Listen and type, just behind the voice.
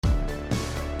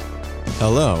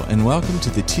Hello, and welcome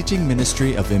to the teaching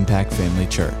ministry of Impact Family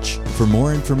Church. For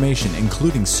more information,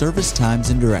 including service times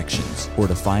and directions, or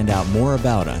to find out more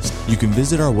about us, you can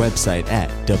visit our website at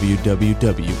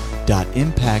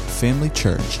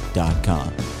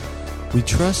www.impactfamilychurch.com. We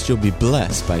trust you'll be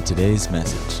blessed by today's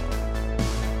message.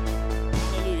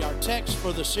 Hallelujah. Our text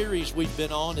for the series we've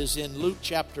been on is in Luke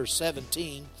chapter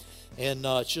 17, and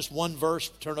it's just one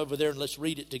verse. Turn over there and let's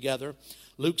read it together.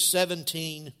 Luke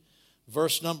 17,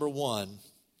 verse number 1.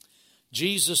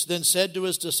 Jesus then said to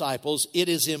his disciples, "It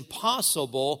is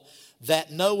impossible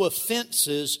that no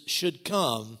offenses should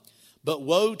come, but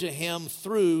woe to him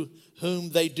through whom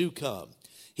they do come."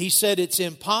 He said it's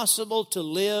impossible to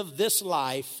live this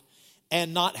life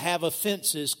and not have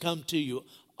offenses come to you.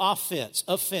 Offense,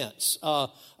 things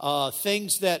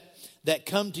that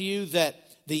come to you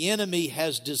that the enemy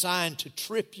has designed to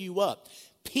trip you up.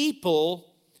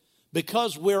 People,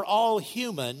 because we're all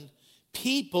human,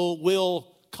 people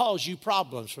will cause you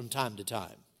problems from time to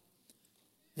time.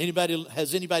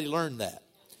 Has anybody learned that?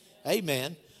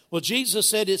 Amen. Well, Jesus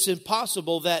said it's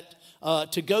impossible that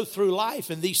to go through life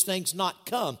and these things not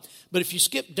come. But if you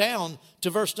skip down to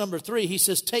verse number 3, he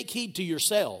says, "Take heed to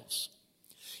yourselves."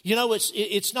 You know,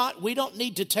 it's not. We don't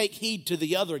need to take heed to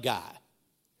the other guy.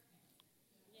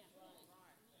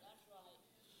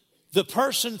 The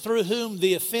person through whom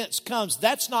the offense comes,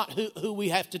 that's not who we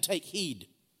have to take heed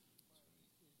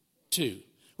to.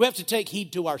 We have to take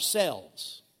heed to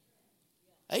ourselves.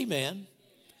 Amen.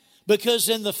 Because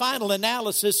in the final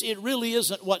analysis, it really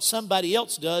isn't what somebody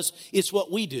else does, it's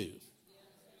what we do.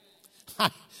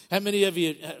 How many of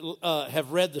you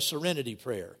have read the Serenity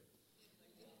Prayer?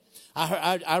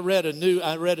 I read a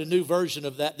new version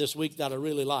of that this week that I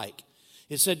really like.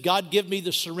 It said, "God, give me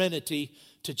the serenity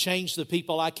to change the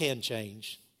people I can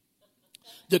change,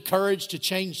 the courage to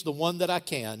change the one that I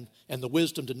can, and the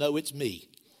wisdom to know it's me."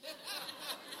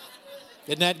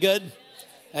 Isn't that good?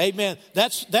 Amen.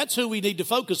 That's who we need to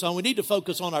focus on. We need to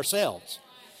focus on ourselves.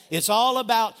 It's all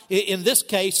about, in this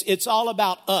case, it's all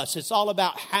about us. It's all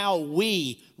about how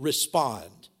we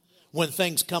respond when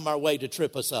things come our way to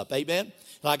trip us up. Amen.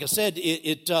 Like I said,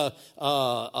 it'll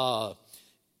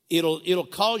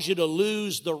cause you to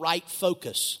lose the right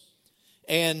focus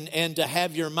and to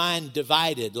have your mind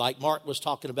divided, like Mark was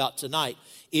talking about tonight.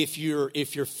 If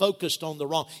you're focused on the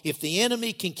wrong, if the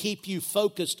enemy can keep you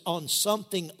focused on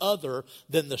something other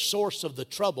than the source of the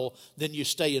trouble, then you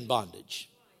stay in bondage.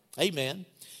 Amen.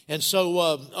 And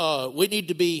so we need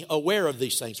to be aware of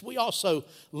these things. We also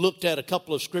looked at a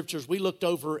couple of scriptures. We looked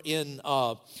over in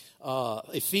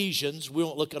Ephesians. We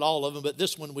won't look at all of them, but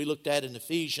this one we looked at in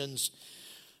Ephesians.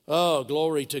 Oh,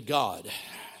 glory to God.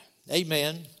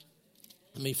 Amen.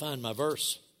 Let me find my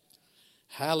verse.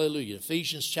 Hallelujah.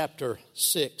 Ephesians chapter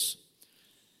 6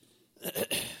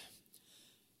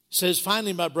 says,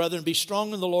 "Finally, my brethren, be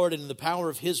strong in the Lord and in the power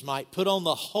of his might. Put on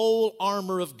the whole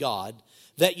armor of God,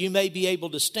 that you may be able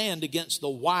to stand against the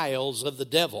wiles of the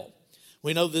devil."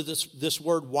 We know that this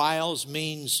word wiles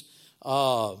means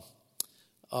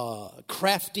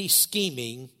crafty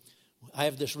scheming. I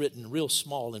have this written real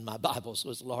small in my Bible, so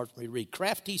it's a little hard for me to read.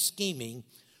 Crafty scheming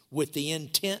with the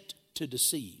intent to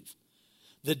deceive.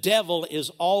 The devil is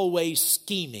always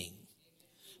scheming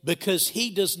because he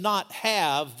does not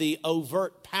have the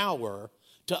overt power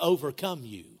to overcome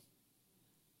you.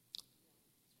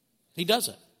 He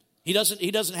doesn't. He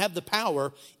doesn't have the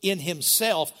power in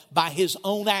himself by his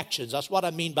own actions. That's what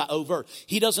I mean by overt.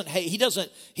 He doesn't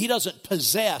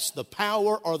possess the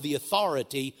power or the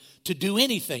authority to do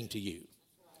anything to you,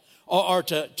 or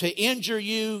to injure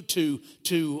you, to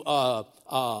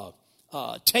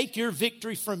take your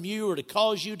victory from you, or to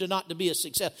cause you to not to be a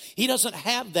success. He doesn't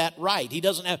have that right. He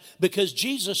doesn't have, because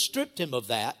Jesus stripped him of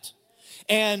that.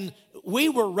 And we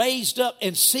were raised up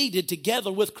and seated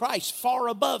together with Christ far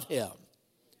above him.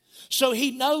 So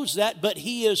he knows that, but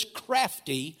he is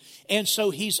crafty, and so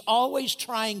he's always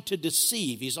trying to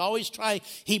deceive.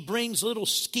 He brings little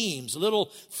schemes,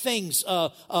 little things,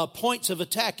 points of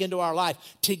attack into our life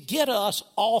to get us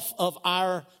off of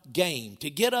our game, to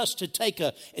get us to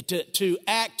to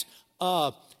act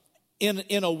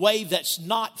in a way that's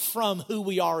not from who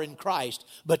we are in Christ,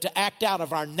 but to act out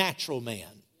of our natural man.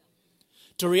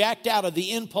 To react out of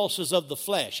the impulses of the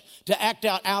flesh, to act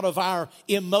out of our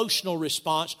emotional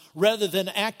response rather than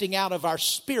acting out of our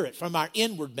spirit from our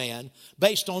inward man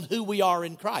based on who we are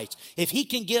in Christ. If he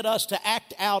can get us to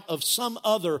act out of some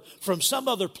other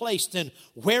place than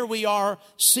where we are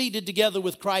seated together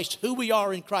with Christ, who we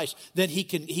are in Christ, then he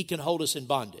can hold us in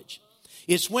bondage.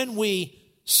 It's when we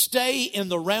stay in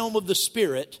the realm of the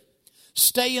Spirit,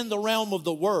 stay in the realm of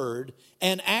the Word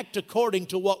and act according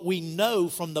to what we know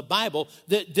from the Bible,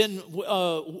 then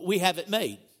we have it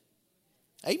made.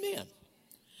 Amen.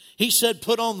 He said,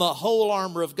 put on the whole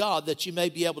armor of God that you may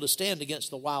be able to stand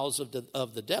against the wiles of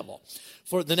the devil.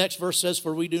 For the next verse says,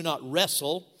 for we do not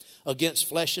wrestle against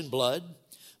flesh and blood,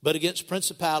 but against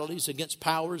principalities, against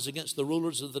powers, against the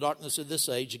rulers of the darkness of this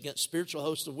age, against spiritual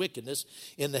hosts of wickedness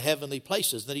in the heavenly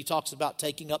places. Then he talks about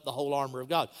taking up the whole armor of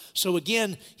God. So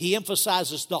again, he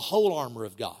emphasizes the whole armor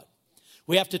of God.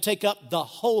 We have to take up the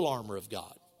whole armor of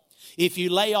God. If you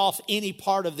lay off any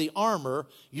part of the armor,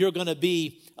 you're going to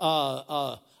be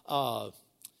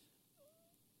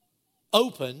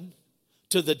open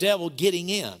to the devil getting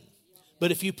in.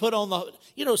 But if you put on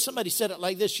somebody said it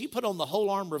like this, you put on the whole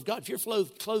armor of God. If you're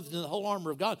clothed in the whole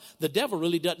armor of God, the devil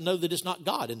really doesn't know that it's not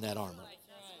God in that armor.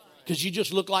 Because you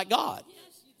just look like God.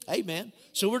 Amen.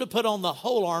 So we're to put on the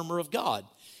whole armor of God.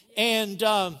 And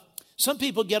some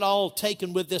people get all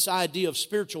taken with this idea of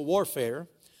spiritual warfare.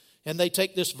 And they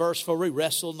take this verse, for we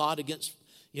wrestle not against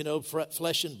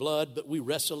flesh and blood, but we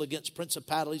wrestle against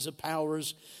principalities and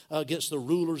powers, against the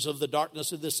rulers of the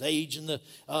darkness of this age and the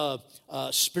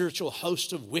spiritual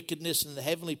host of wickedness in the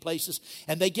heavenly places.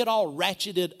 And they get all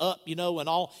ratcheted up, and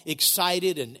all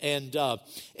excited and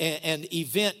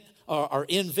invent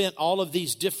all of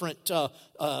these different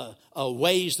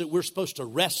ways that we're supposed to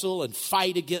wrestle and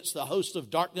fight against the host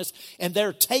of darkness. And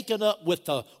they're taken up with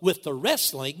the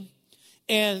wrestling.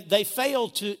 And they fail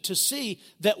to see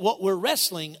that what we're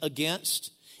wrestling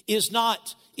against is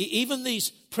not even these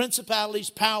principalities,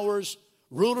 powers,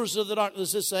 rulers of the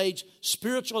darkness of this age,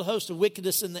 spiritual host of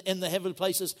wickedness in the heavenly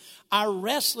places. Our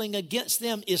wrestling against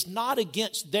them is not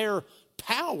against their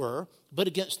power, but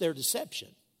against their deception.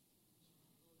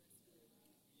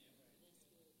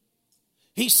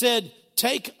 He said,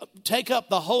 take up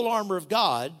the whole armor of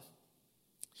God,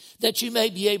 that you may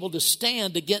be able to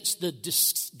stand against the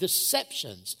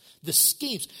deceptions, the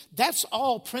schemes. That's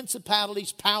all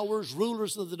principalities, powers,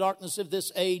 rulers of the darkness of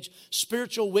this age,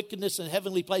 spiritual wickedness in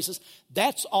heavenly places.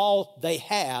 That's all they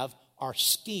have are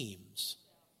schemes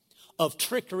of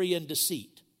trickery and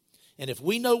deceit. And if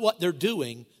we know what they're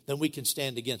doing, then we can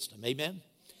stand against them. Amen?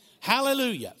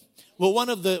 Hallelujah. Well, one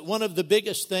of the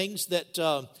biggest things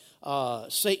that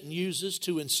Satan uses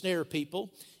to ensnare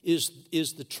people is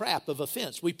the trap of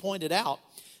offense. We pointed out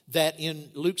that in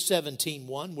Luke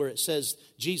 17:1, where it says,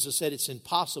 Jesus said it's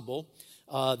impossible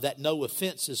that no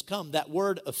offense has come. That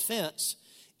word offense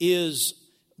is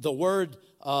the word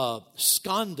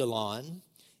scandalon,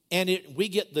 and we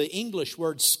get the English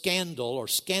word scandal or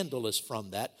scandalous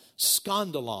from that,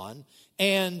 scandalon.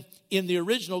 And in the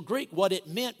original Greek, what it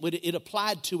meant, it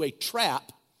applied to a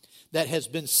trap that has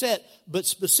been set, but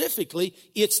specifically,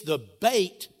 it's the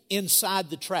bait inside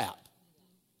the trap.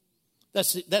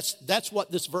 That's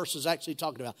what this verse is actually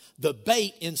talking about. The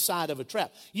bait inside of a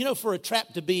trap. For a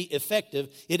trap to be effective,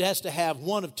 it has to have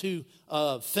one of two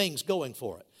things going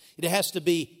for it. It has to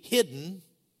be hidden,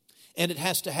 and it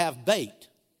has to have bait.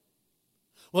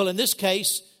 Well, in this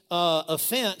case,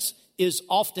 offense is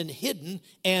often hidden,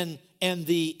 and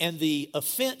the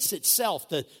offense itself,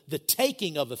 the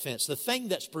taking of offense, the thing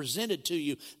that's presented to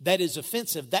you that is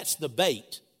offensive, that's the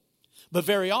bait. But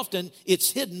very often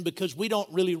it's hidden because we don't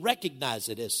really recognize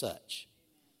it as such,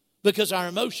 because our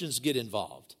emotions get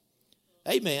involved.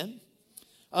 Amen.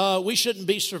 We shouldn't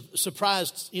be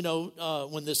surprised,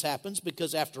 when this happens,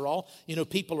 because after all,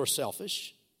 people are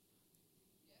selfish.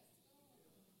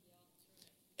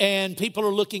 And people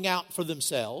are looking out for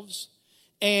themselves.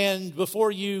 And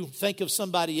before you think of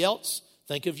somebody else,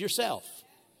 think of yourself.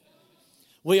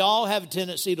 We all have a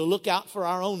tendency to look out for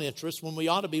our own interests when we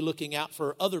ought to be looking out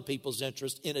for other people's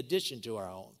interests in addition to our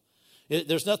own.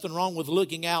 There's nothing wrong with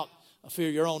looking out for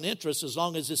your own interests as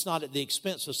long as it's not at the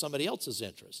expense of somebody else's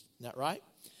interest. Isn't that right?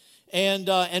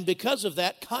 And because of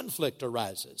that, conflict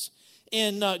arises.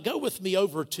 And go with me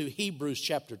over to Hebrews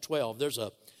chapter 12. There's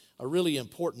a really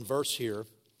important verse here.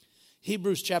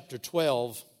 Hebrews chapter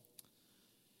 12.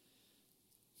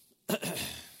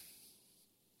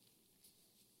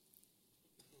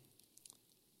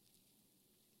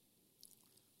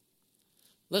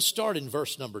 Let's start in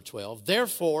verse number 12.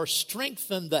 Therefore,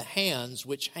 strengthen the hands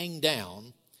which hang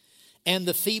down and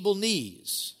the feeble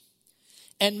knees,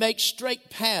 and make straight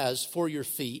paths for your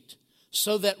feet,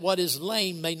 so that what is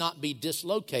lame may not be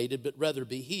dislocated, but rather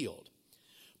be healed.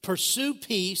 Pursue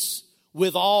peace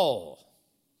with all.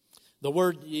 The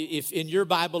word, if in your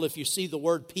Bible, if you see the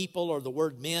word people or the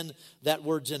word men, that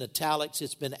word's in italics.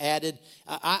 It's been added.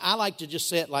 I like to just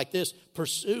say it like this.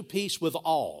 Pursue peace with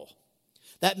all.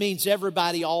 That means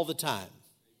everybody all the time.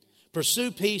 Pursue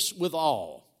peace with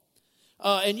all.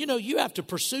 And you have to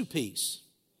pursue peace.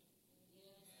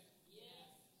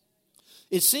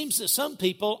 It seems that some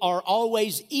people are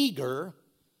always eager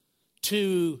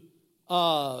to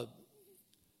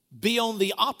be on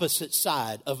the opposite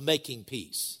side of making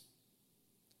peace.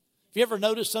 Have you ever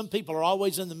noticed some people are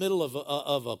always in the middle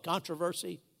of a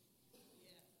controversy?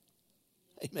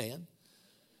 Amen.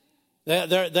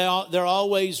 They're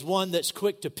always one that's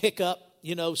quick to pick up,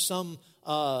 some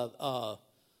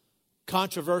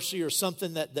controversy or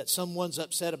something that someone's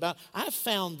upset about. I've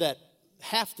found that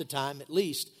half the time, at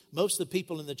least, most of the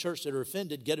people in the church that are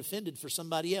offended get offended for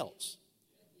somebody else.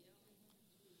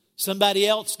 Somebody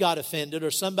else got offended,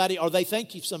 or they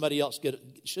think somebody else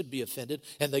should be offended,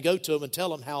 and they go to them and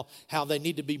tell them how they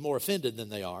need to be more offended than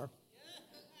they are.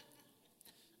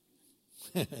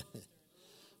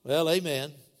 Well,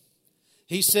 amen.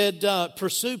 He said,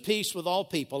 pursue peace with all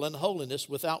people and holiness,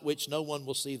 without which no one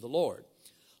will see the Lord.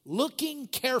 Looking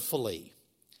carefully,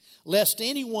 lest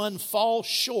anyone fall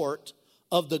short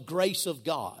of the grace of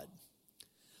God,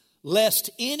 lest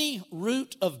any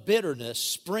root of bitterness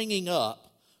springing up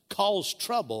cause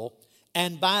trouble,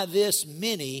 and by this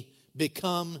many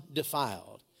become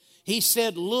defiled. He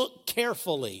said, look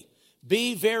carefully.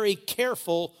 Be very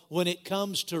careful when it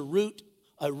comes to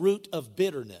a root of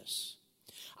bitterness.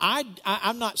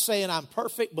 I'm not saying I'm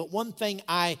perfect, but one thing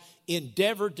I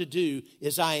endeavor to do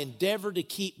is I endeavor to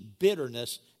keep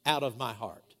bitterness out of my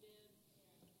heart.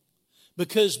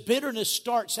 Because bitterness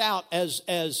starts out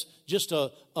as just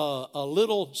a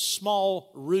little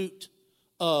small root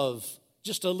of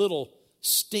just a little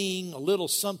sting, a little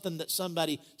something that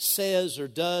somebody says or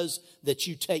does that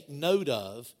you take note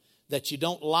of, that you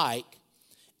don't like.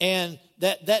 And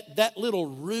that little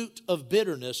root of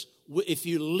bitterness, if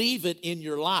you leave it in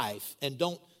your life and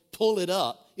don't pull it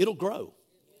up, it'll grow.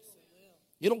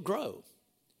 It'll grow.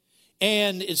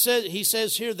 And he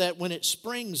says here that when it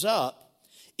springs up,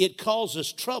 it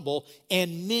causes trouble,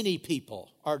 and many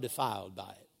people are defiled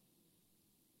by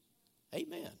it.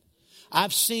 Amen.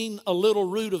 I've seen a little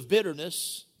root of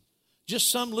bitterness, just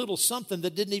some little something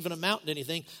that didn't even amount to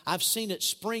anything. I've seen it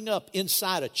spring up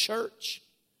inside a church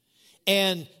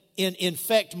and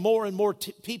infect more and more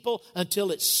people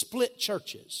until it split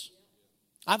churches.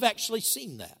 I've actually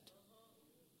seen that.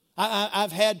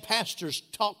 I've had pastors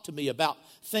talk to me about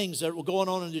things that were going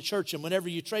on in the church, and whenever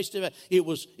you traced it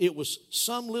was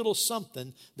some little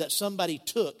something that somebody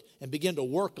took and began to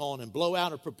work on and blow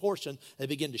out of proportion. They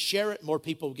began to share it. More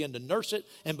people began to nurse it.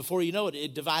 And before you know it,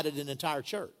 it divided an entire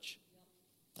church.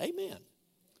 Amen.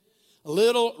 A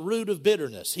little root of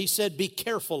bitterness. He said, be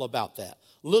careful about that.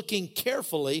 Looking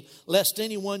carefully, lest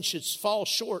anyone should fall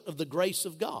short of the grace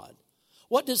of God.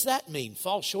 What does that mean,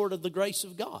 fall short of the grace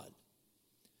of God?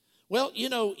 Well,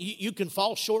 you can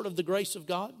fall short of the grace of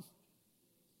God.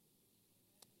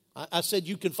 I said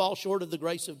you can fall short of the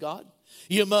grace of God.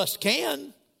 You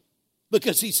can.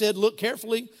 Because he said, look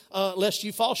carefully, lest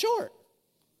you fall short.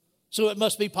 So it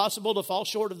must be possible to fall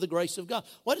short of the grace of God.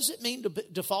 What does it mean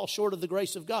to fall short of the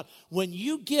grace of God? When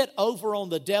you get over on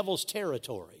the devil's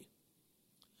territory,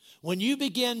 when you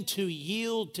begin to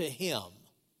yield to him,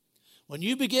 when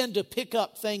you begin to pick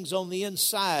up things on the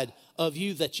inside of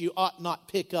you that you ought not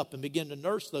pick up and begin to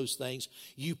nurse those things,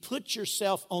 you put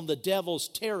yourself on the devil's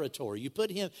territory. You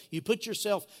put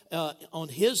yourself on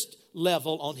his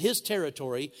level, on his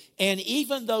territory, and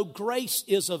even though grace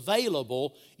is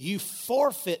available, you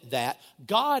forfeit that.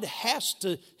 God has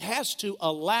to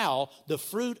allow the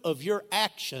fruit of your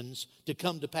actions to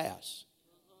come to pass.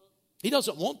 He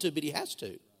doesn't want to, but he has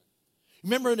to.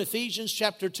 Remember in Ephesians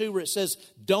chapter 2 where it says,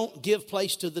 don't give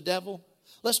place to the devil?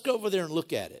 Let's go over there and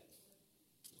look at it.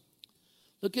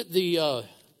 Look at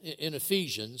in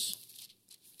Ephesians.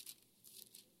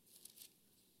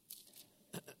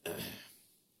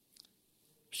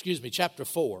 Chapter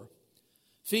 4.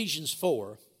 Ephesians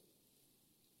 4.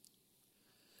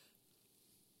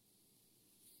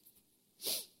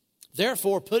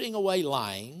 Therefore, putting away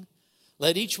lying,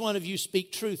 let each one of you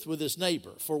speak truth with his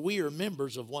neighbor, for we are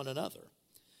members of one another.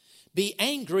 Be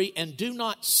angry and do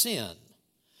not sin.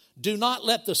 Do not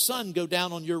let the sun go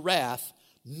down on your wrath,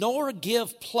 nor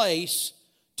give place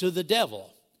to the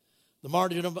devil. The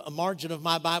margin of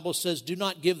my Bible says, do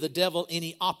not give the devil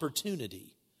any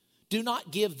opportunity. Do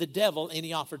not give the devil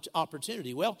any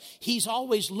opportunity. Well, he's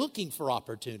always looking for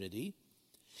opportunity.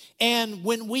 And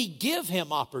when we give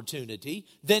him opportunity,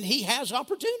 then he has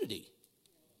opportunity.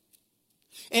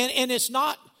 And it's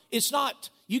not,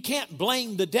 you can't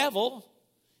blame the devil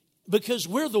because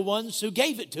we're the ones who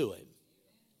gave it to him.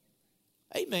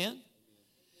 Amen.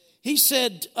 He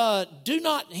said,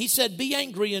 be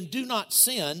angry and do not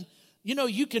sin.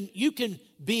 You can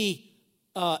be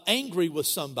angry with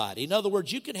somebody. In other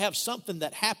words, you can have something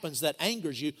that happens that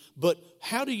angers you, but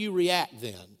how do you react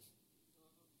then?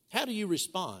 How do you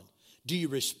respond? Do you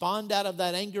respond out of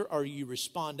that anger, or do you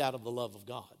respond out of the love of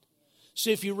God?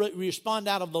 See, if you respond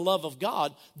out of the love of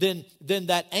God, then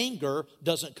that anger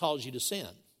doesn't cause you to sin.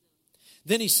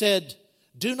 Then he said,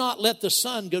 do not let the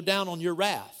sun go down on your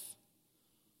wrath.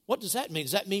 What does that mean?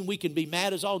 Does that mean we can be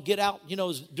mad as all get out,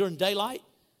 during daylight?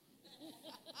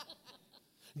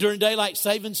 During daylight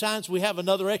saving times, we have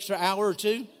another extra hour or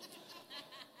two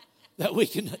that we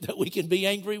can be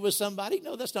angry with somebody?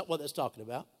 No, that's not what that's talking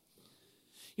about.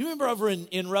 You remember over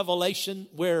in Revelation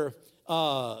where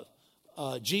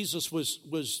Jesus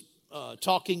was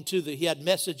talking he had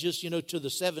messages, to the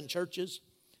 7 churches.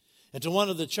 And to one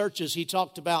of the churches he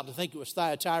talked about, I think it was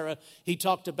Thyatira, he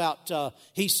talked about,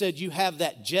 he said, you have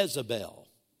that Jezebel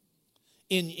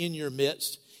in your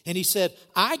midst. And he said,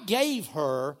 I gave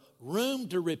her room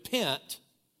to repent,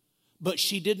 but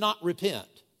she did not repent.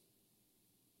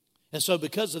 And so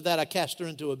because of that, I cast her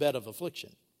into a bed of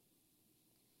affliction.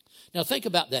 Now think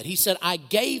about that. He said, I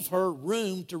gave her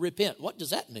room to repent. What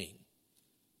does that mean?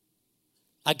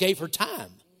 I gave her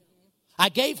time. I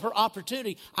gave her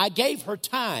opportunity. I gave her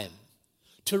time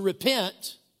to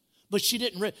repent, but she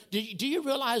didn't. Do you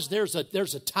realize there's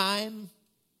a time?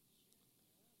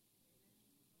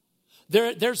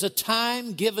 There's a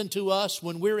time given to us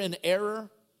when we're in error.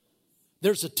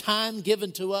 There's a time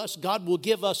given to us. God will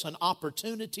give us an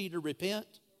opportunity to repent.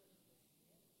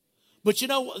 But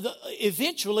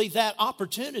eventually that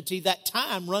opportunity, that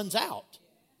time runs out.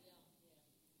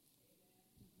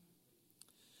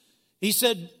 He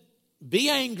said, be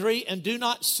angry and do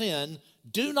not sin.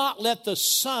 Do not let the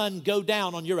sun go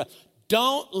down on your wrath.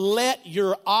 Don't let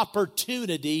your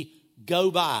opportunity go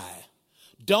by.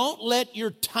 Don't let your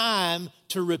time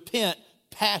to repent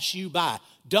pass you by.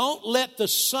 Don't let the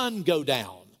sun go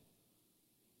down.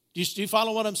 Do you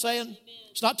follow what I'm saying? Amen.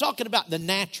 It's not talking about the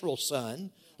natural sun.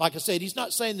 Like I said, he's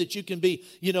not saying that you can be,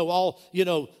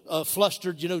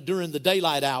 flustered, during the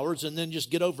daylight hours and then just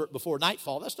get over it before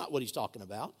nightfall. That's not what he's talking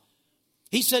about.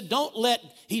 He said, don't let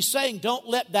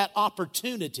that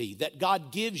opportunity that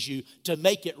God gives you to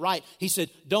make it right. He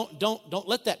said, don't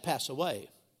let that pass away.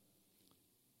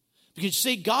 Because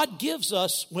see, God gives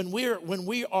us, when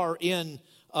we are in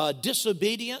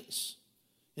disobedience,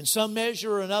 in some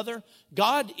measure or another,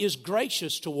 God is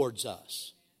gracious towards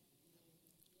us.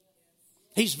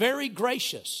 He's very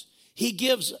gracious. He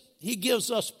gives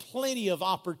us plenty of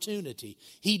opportunity.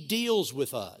 He deals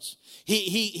with us.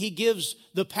 He gives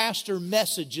the pastor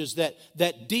messages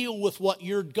that deal with what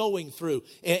you're going through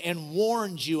and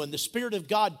warns you. And the Spirit of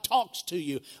God talks to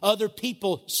you. Other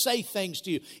people say things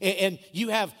to you. And you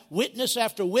have witness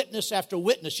after witness after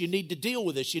witness. You need to deal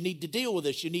with this. You need to deal with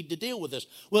this. You need to deal with this.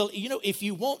 Well, if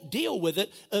you won't deal with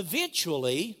it,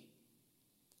 eventually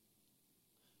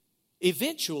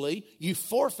you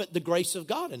forfeit the grace of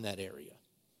God in that area.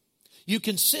 You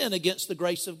can sin against the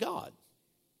grace of God.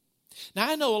 Now,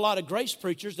 I know a lot of grace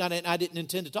preachers, and I didn't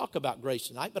intend to talk about grace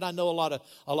tonight, but I know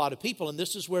a lot of people, and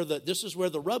this is where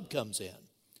the rub comes in.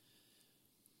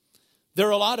 There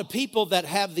are a lot of people that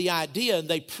have the idea, and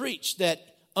they preach that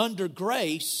under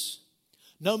grace,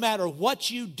 no matter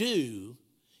what you do,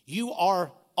 you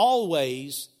are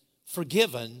always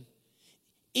forgiven,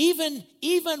 even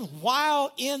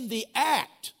while in the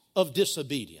act of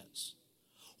disobedience.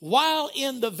 While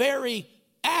in the very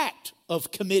act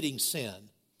of committing sin.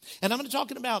 And I'm not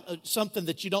talking about something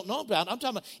that you don't know about. I'm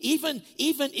talking about even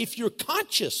if you're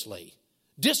consciously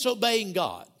disobeying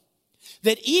God,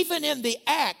 that even in the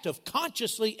act of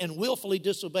consciously and willfully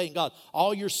disobeying God,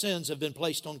 all your sins have been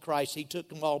placed on Christ. He took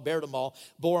them all, bore them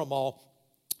all,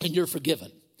 and you're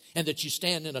forgiven. And that you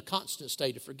stand in a constant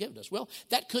state of forgiveness. Well,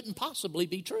 that couldn't possibly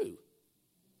be true.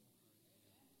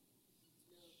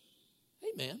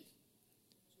 Amen.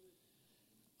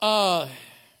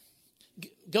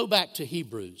 Go back to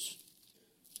Hebrews.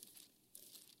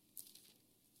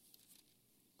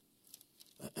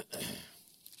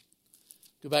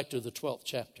 Go back to the 12th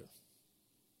chapter.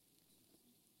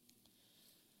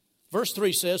 Verse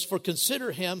 3 says, for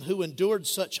consider him who endured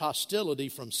such hostility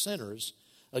from sinners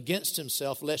against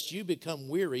himself, lest you become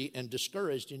weary and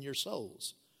discouraged in your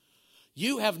souls.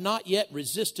 You have not yet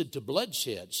resisted to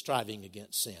bloodshed, striving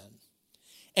against sin.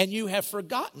 And you have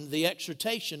forgotten the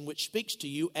exhortation which speaks to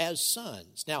you as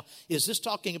sons. Now, is this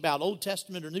talking about Old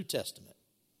Testament or New Testament?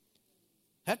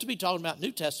 Have to be talking about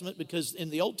New Testament, because in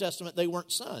the Old Testament they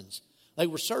weren't sons. They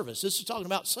were servants. This is talking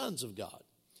about sons of God.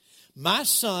 My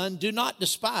son, do not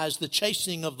despise the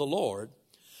chastening of the Lord,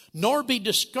 nor be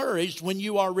discouraged when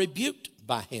you are rebuked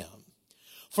by him.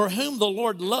 For whom the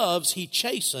Lord loves, he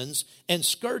chastens and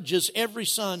scourges every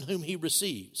son whom he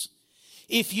receives.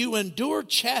 If you endure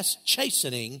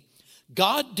chastening,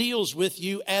 God deals with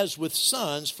you as with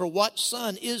sons, for what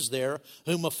son is there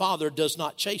whom a father does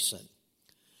not chasten?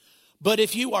 But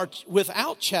if you are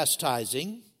without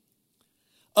chastising,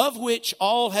 of which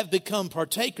all have become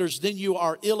partakers, then you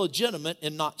are illegitimate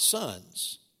and not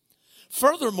sons.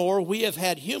 Furthermore, we have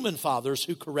had human fathers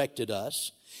who corrected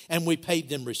us, and we paid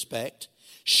them respect.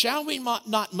 Shall we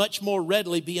not much more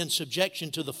readily be in subjection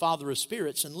to the Father of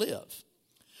spirits and live?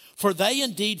 For they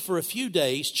indeed for a few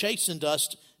days chastened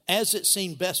us as it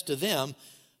seemed best to them,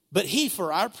 but he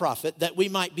for our profit, that we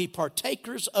might be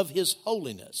partakers of his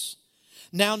holiness.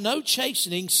 Now no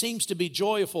chastening seems to be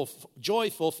joyful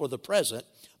for the present,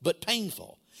 but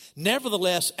painful.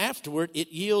 Nevertheless, afterward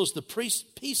it yields the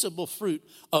peaceable fruit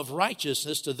of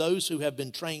righteousness to those who have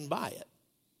been trained by it.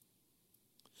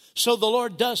 So the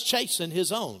Lord does chasten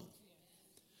his own.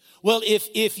 Well,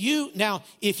 if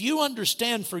you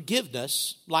understand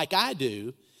forgiveness like I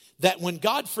do, that when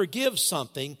God forgives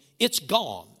something, it's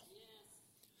gone.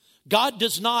 God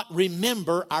does not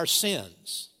remember our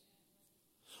sins.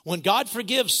 When God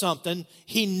forgives something,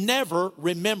 he never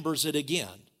remembers it again.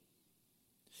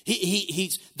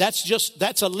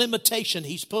 That's a limitation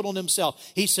he's put on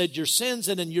himself. He said, your sins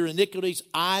and your iniquities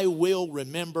I will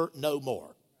remember no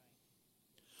more.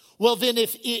 Well, then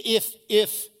if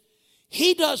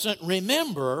he doesn't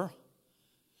remember,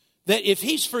 that if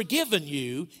he's forgiven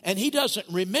you and he doesn't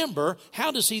remember,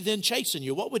 how does he then chasten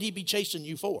you? What would he be chastening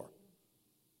you for?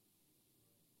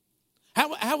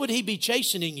 How would he be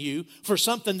chastening you for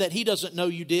something that he doesn't know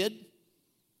you did?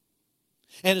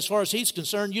 And as far as he's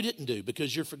concerned, you didn't do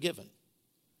because you're forgiven.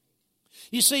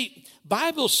 You see,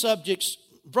 Bible subjects,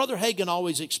 Brother Hagin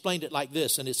always explained it like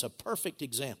this, and it's a perfect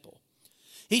example.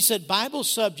 He said, Bible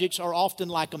subjects are often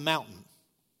like a mountain.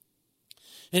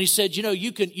 And he said,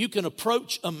 you can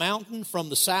approach a mountain from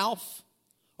the south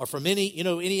or from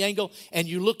any angle, and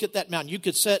you look at that mountain. You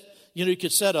could set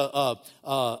a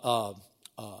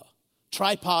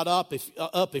tripod up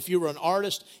if you were an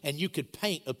artist, and you could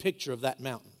paint a picture of that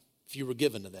mountain if you were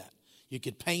given to that. You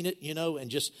could paint it, and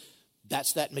just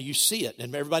that's that. You see it,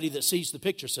 and everybody that sees the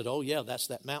picture said, "Oh yeah, that's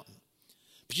that mountain."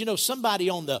 But somebody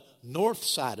on the north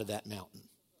side of that mountain,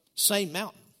 same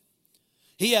mountain.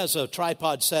 He has a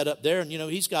tripod set up there, and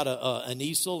he's got an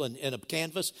easel and a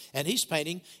canvas, and he's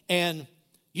painting. And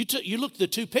you look at the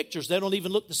two pictures; they don't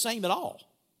even look the same at all.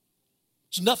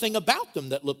 There's nothing about them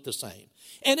that look the same,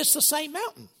 and it's the same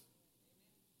mountain.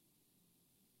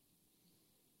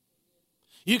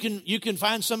 You can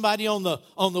find somebody on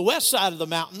the west side of the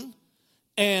mountain,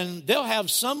 and they'll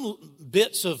have some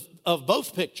bits of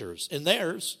both pictures in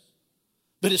theirs,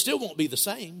 but it still won't be the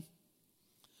same.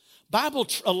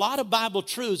 A lot of Bible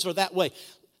truths are that way.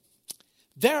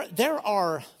 There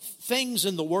are things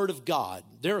in the Word of God,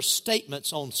 there are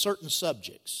statements on certain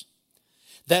subjects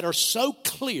that are so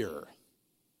clear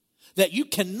that you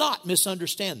cannot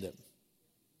misunderstand them.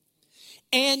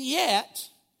 And yet,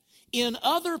 in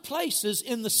other places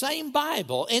in the same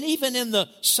Bible, and even in the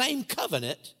same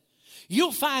covenant,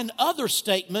 you'll find other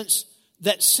statements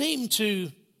that seem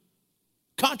to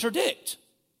contradict.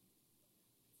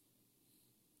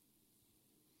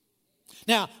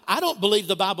 Now, I don't believe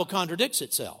the Bible contradicts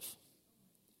itself.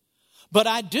 But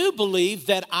I do believe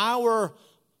that our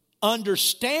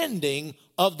understanding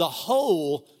of the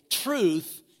whole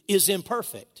truth is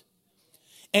imperfect.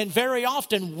 And very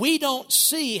often we don't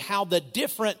see how the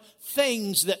different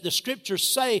things that the scriptures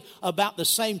say about the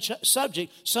same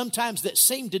subject, sometimes that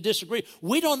seem to disagree,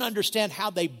 we don't understand how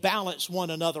they balance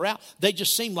one another out. They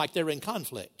just seem like they're in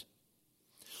conflict.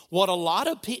 What a lot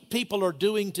of people are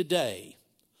doing today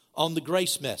on the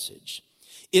grace message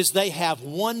is they have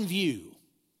one view.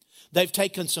 They've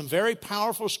taken some very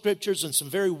powerful scriptures and some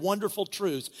very wonderful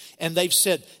truths, and they've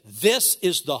said, this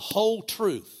is the whole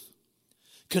truth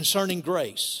concerning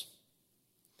grace.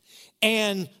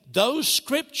 And those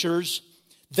scriptures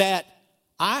that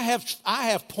I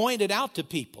have pointed out to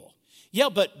people,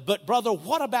 but brother,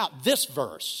 what about this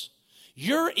verse?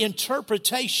 Your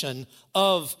interpretation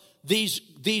of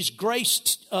these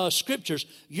grace scriptures,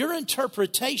 your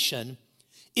interpretation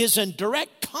is in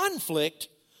direct conflict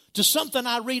to something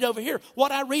I read over here.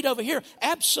 What I read over here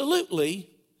absolutely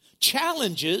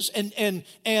challenges and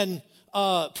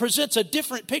presents a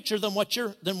different picture than what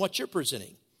you're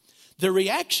presenting. The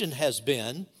reaction has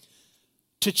been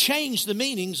to change the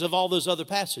meanings of all those other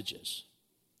passages.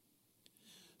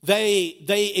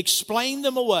 They explain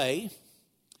them away,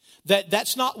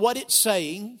 that's not what it's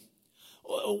saying,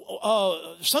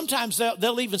 sometimes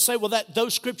they'll even say, well,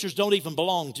 those scriptures don't even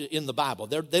belong in the Bible.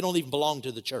 They don't even belong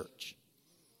to the church.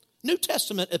 New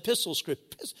Testament epistle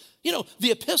script.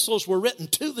 The epistles were written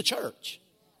to the church.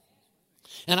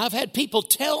 And I've had people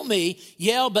tell me,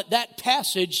 yeah, but that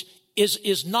passage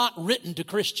is not written to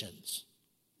Christians.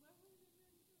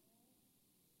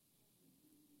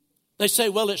 They say,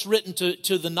 well, it's written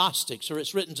to the Gnostics, or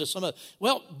it's written to some other.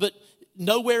 Well, but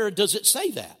nowhere does it say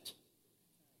that.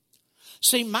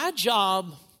 See, my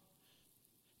job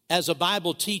as a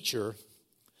Bible teacher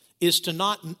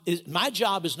my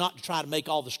job is not to try to make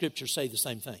all the scriptures say the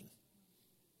same thing.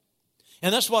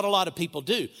 And that's what a lot of people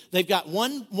do. They've got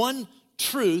one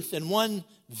truth and one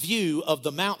view of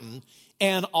the mountain,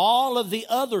 and all of the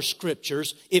other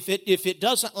scriptures, if it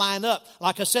doesn't line up,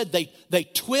 like I said, they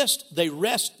twist, they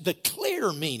wrest the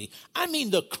clear meaning. I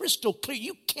mean the crystal clear.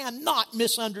 You cannot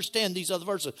misunderstand these other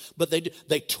verses. But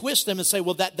they twist them and say,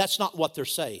 well, that's not what they're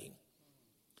saying.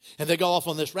 And they go off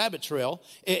on this rabbit trail,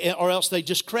 or else they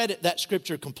discredit that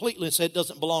scripture completely and say it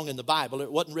doesn't belong in the Bible.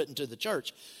 It wasn't written to the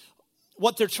church.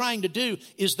 What they're trying to do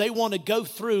is they want to go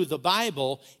through the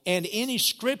Bible, and any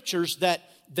scriptures that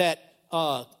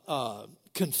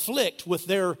conflict with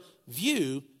their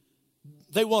view,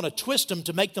 they want to twist them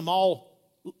to make them all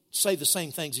say the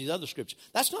same things as other scriptures.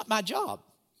 That's not my job.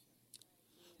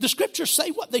 The scriptures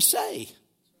say what they say.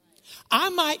 I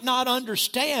might not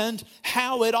understand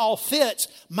how it all fits.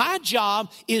 My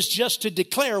job is just to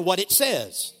declare what it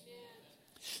says.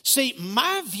 See,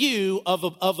 my view of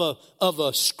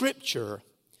a scripture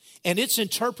and its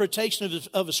interpretation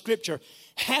of a scripture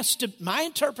my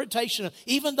interpretation,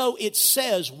 even though it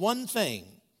says one thing,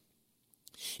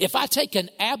 if I take an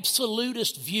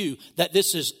absolutist view that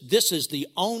this is the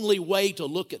only way to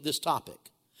look at this topic,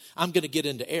 I'm going to get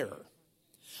into error.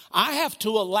 I have to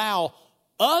allow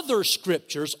other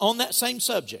scriptures on that same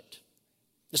subject,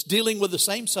 that's dealing with the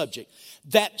same subject,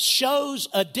 that shows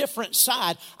a different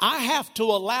side. I have to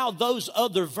allow those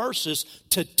other verses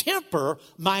to temper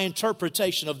my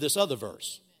interpretation of this other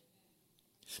verse.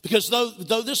 Because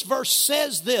though this verse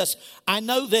says this, I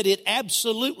know that it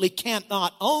absolutely can't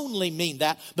not only mean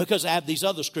that, because I have these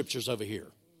other scriptures over here.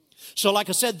 So like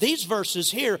I said, these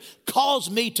verses here cause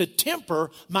me to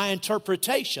temper my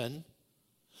interpretation,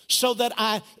 so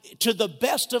that to the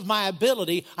best of my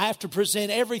ability, I have to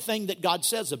present everything that God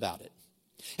says about it.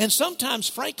 And sometimes,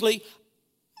 frankly,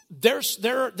 there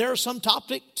are some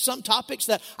topics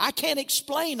that I can't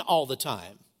explain all the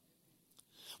time.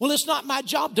 Well, it's not my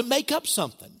job to make up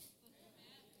something.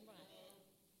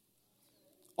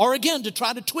 Or again, to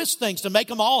try to twist things to make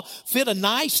them all fit a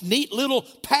nice, neat little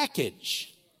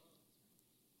package.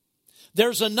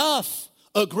 There's enough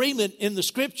agreement in the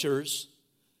scriptures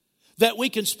that we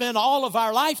can spend all of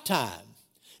our lifetime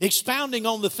expounding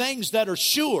on the things that are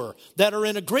sure, that are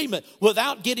in agreement,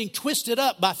 without getting twisted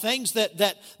up by things that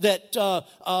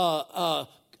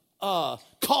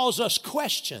cause us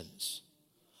questions.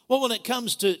 Well, when it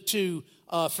comes to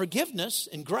forgiveness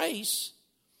and grace,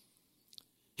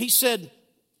 he said,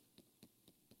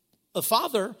 a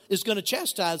father is going to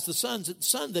chastise the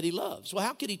son that he loves. Well,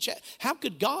 how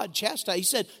could God chastise? He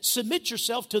said, submit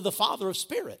yourself to the Father of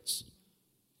spirits.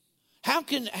 How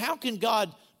can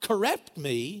God correct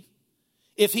me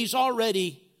if he's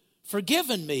already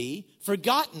forgiven me,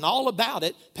 forgotten all about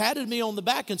it, patted me on the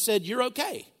back and said, you're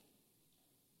okay?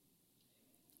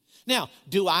 Now,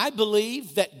 do I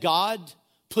believe that God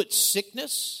puts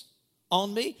sickness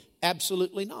on me?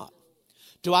 Absolutely not.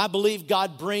 Do I believe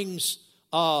God brings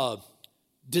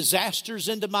disasters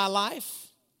into my life?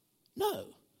 No.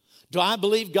 Do I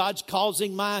believe God's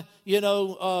causing my,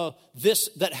 this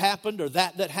that happened or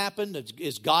that happened?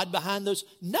 Is God behind those?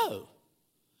 No.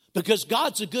 Because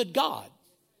God's a good God.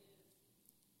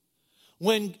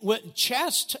 When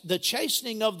the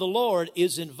chastening of the Lord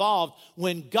is involved,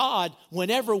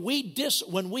 whenever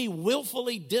we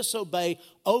willfully disobey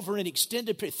over an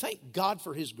extended period, thank God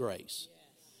for his grace.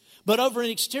 But over an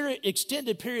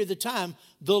extended period of time,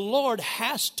 the Lord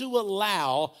has to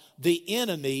allow the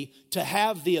enemy to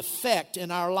have the effect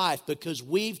in our life because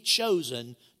we've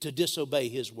chosen to disobey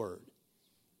his word.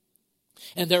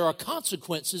 And there are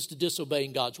consequences to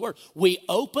disobeying God's word. We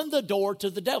open the door to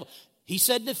the devil. He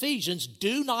said in Ephesians,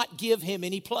 do not give him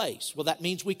any place. Well, that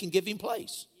means we can give him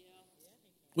place.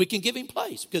 We can give him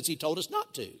place because he told us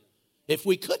not to. If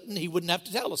we couldn't, he wouldn't have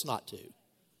to tell us not to.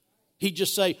 He'd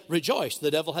just say, rejoice, the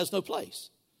devil has no place.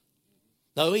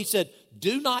 No, he said,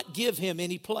 do not give him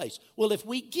any place. Well, if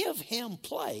we give him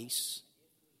place,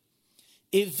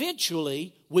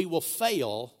 eventually we will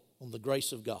fail on the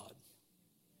grace of God.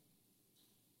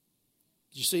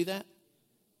 Did you see that?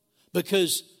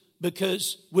 Because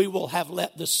because we will have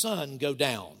let the sun go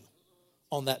down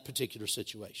on that particular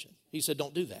situation. He said,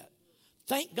 don't do that.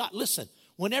 Thank God. Listen,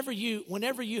 whenever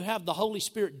you have the Holy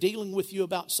Spirit dealing with you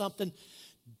about something,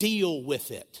 deal with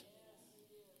it.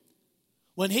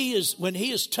 When he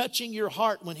is touching your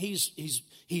heart, when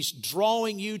he's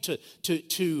drawing you to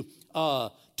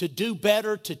do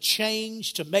better, to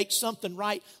change, to make something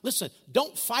right, listen,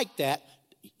 don't fight that.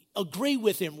 Agree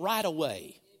with him right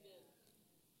away.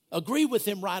 Agree with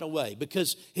him right away,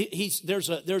 because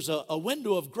there's a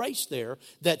window of grace there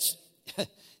that's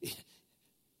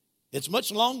it's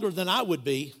much longer than I would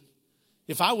be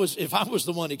if I was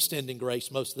the one extending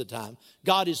grace most of the time.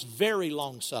 God is very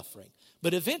long suffering,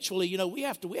 but eventually, we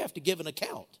have to give an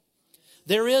account.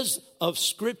 There is a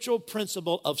scriptural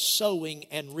principle of sowing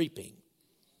and reaping.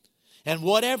 And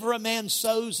whatever a man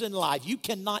sows in life, you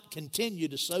cannot continue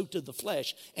to sow to the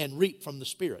flesh and reap from the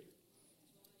Spirit.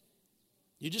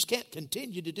 You just can't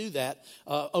continue to do that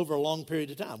over a long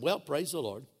period of time. Well, praise the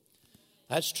Lord.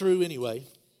 That's true anyway.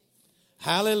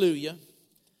 Hallelujah.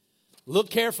 Look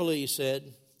carefully, he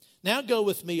said. Now go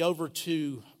with me over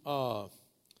to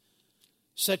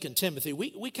 2 Timothy.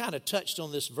 We kind of touched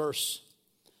on this verse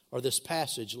or this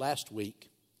passage last week,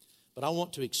 but I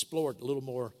want to explore it a little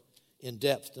more in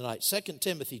depth tonight. 2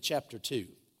 Timothy chapter 2.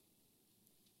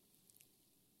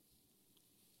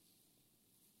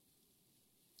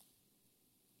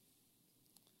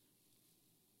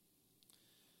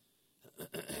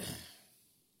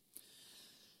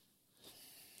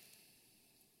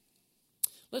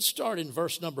 Let's start in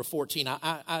verse number 14.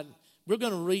 We're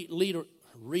going to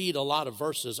read a lot of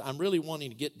verses. I'm really wanting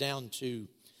to get down to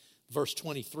verse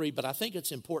 23, but I think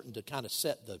it's important to kind of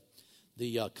set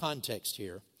the context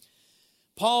here.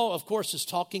 Paul, of course, is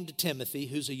talking to Timothy,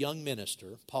 who's a young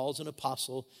minister. Paul's an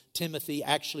apostle. Timothy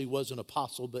actually was an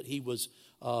apostle, but he was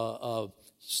Paul's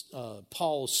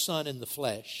son in the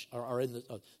flesh, or in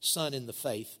the son in the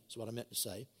faith, is what I meant to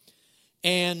say.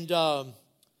 And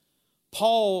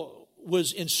Paul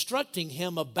was instructing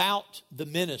him about the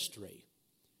ministry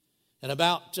and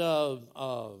about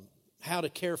how to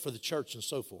care for the church and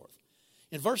so forth.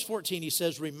 In verse 14, he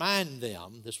says, remind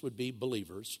them, this would be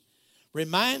believers,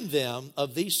 remind them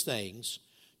of these things,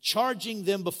 charging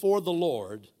them before the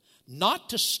Lord not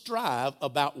to strive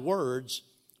about words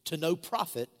to no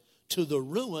profit, to the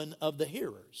ruin of the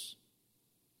hearers.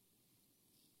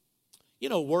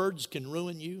 Words can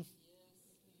ruin you.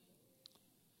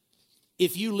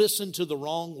 If you listen to the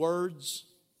wrong words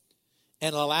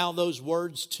and allow those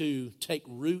words to take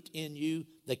root in you,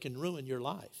 they can ruin your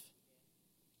life.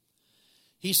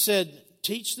 He said,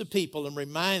 teach the people and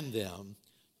remind them,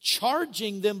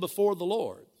 charging them before the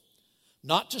Lord,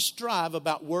 not to strive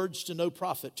about words to no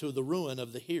profit, to the ruin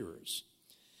of the hearers.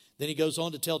 Then he goes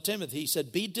on to tell Timothy, he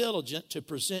said, be diligent to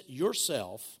present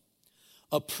yourself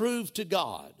approved to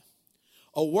God,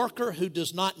 a worker who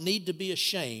does not need to be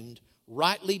ashamed,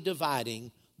 rightly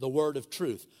dividing the word of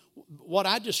truth. What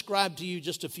I described to you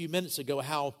just a few minutes ago,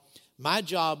 how my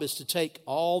job is to take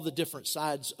all the different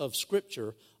sides of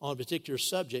Scripture on a particular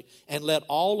subject and let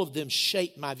all of them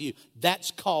shape my view. That's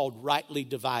called rightly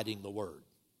dividing the word.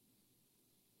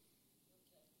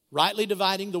 Rightly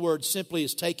dividing the word simply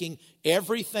is taking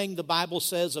everything the Bible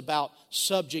says about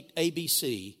subject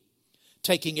ABC,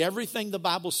 taking everything the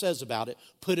Bible says about it,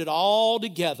 put it all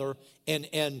together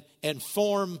and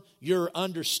form your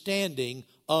understanding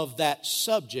of that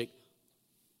subject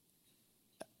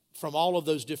from all of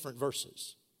those different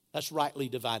verses. That's rightly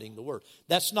dividing the word.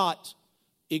 That's not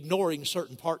ignoring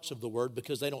certain parts of the word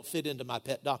because they don't fit into my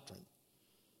pet doctrine.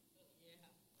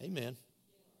 Amen.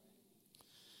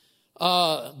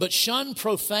 But shun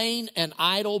profane and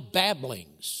idle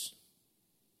babblings.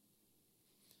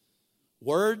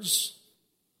 Words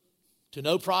to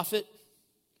no profit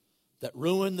that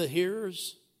ruin the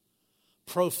hearers.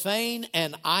 Profane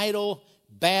and idle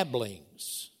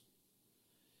babblings.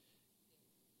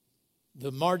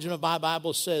 The margin of my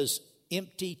Bible says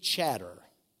empty chatter.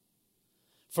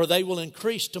 For they will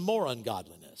increase to more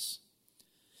ungodliness.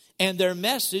 And their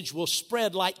message will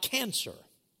spread like cancer.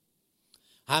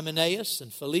 Hymenaeus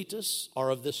and Philetus are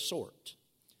of this sort,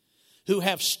 who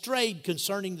have strayed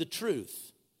concerning the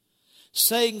truth,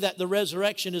 saying that the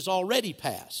resurrection is already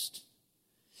past,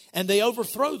 and they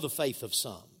overthrow the faith of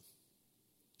some.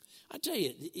 I tell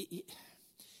you,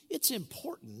 it's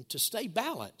important to stay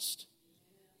balanced.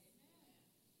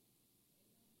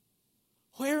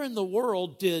 Where in the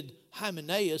world did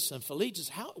Hymenaeus and Philetus,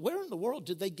 where in the world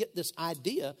did they get this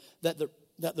idea that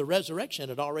the resurrection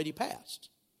had already passed?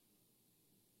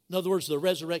 In other words, the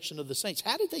resurrection of the saints.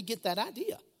 How did they get that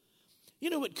idea?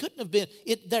 It couldn't have been,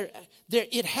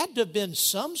 it had to have been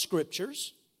some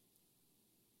scriptures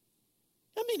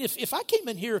I mean, if I came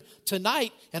in here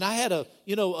tonight and I had a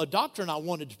doctrine I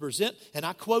wanted to present and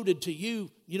I quoted to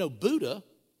you, Buddha,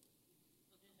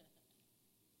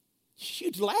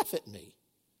 you'd laugh at me.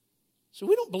 So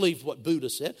we don't believe what Buddha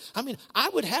said. I mean, I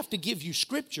would have to give you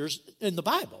scriptures in the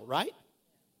Bible, right?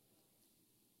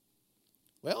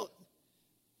 Well,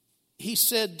 he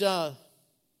said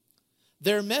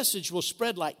their message will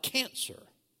spread like cancer.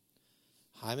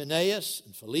 Hymenaeus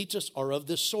and Philetus are of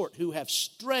this sort, who have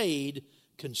strayed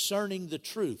concerning the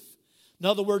truth. In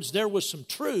other words, there was some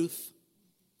truth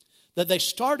that they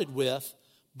started with,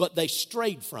 but they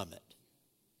strayed from it.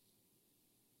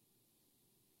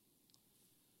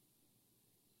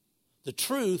 The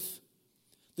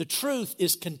truth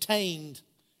is contained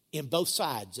in both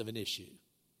sides of an issue.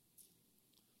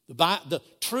 The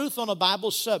truth on a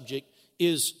Bible subject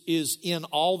is in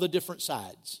all the different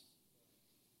sides,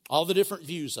 all the different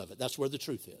views of it. That's where the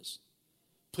truth is,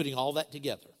 putting all that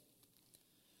together.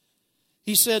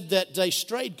 He said that they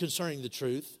strayed concerning the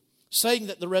truth, saying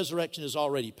that the resurrection is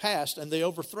already past, and they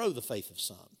overthrow the faith of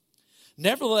some.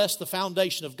 Nevertheless, the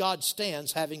foundation of God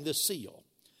stands, having this seal.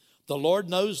 The Lord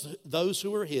knows those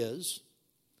who are his,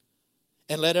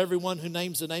 and let everyone who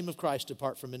names the name of Christ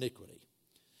depart from iniquity.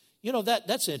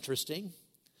 That's interesting.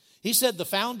 He said the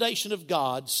foundation of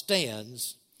God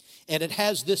stands, and it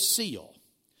has this seal.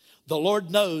 The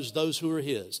Lord knows those who are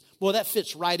his. Well, that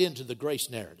fits right into the grace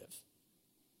narrative.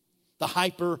 The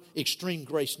hyper-extreme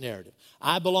grace narrative.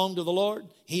 I belong to the Lord.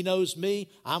 He knows me.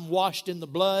 I'm washed in the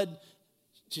blood.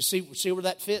 Do you see where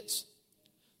that fits?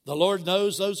 The Lord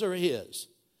knows those are his.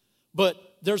 But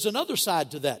there's another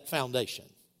side to that foundation.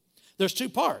 There's two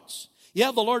parts.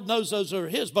 Yeah, the Lord knows those are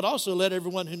his, but also let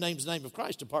everyone who names the name of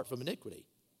Christ depart from iniquity.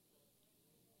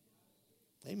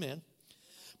 Amen.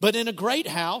 But in a great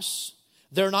house,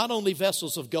 there are not only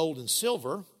vessels of gold and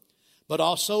silver, but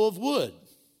also of wood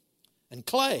and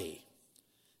clay,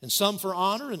 and some for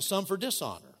honor and some for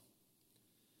dishonor.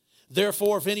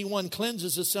 Therefore, if anyone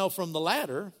cleanses himself from the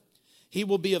latter, he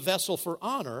will be a vessel for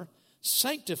honor,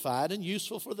 sanctified and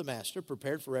useful for the master,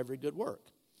 prepared for every good work.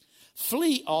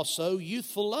 Flee also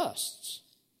youthful lusts,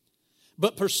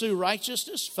 but pursue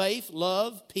righteousness, faith,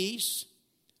 love, peace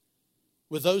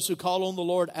with those who call on the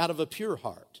Lord out of a pure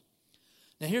heart.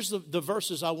 Now here's the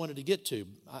verses I wanted to get to.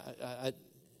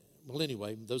 Well,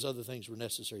 anyway, those other things were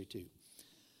necessary too.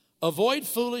 Avoid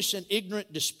foolish and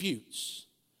ignorant disputes,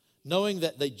 knowing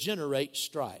that they generate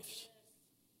strife.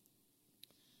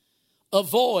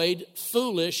 Avoid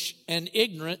foolish and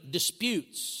ignorant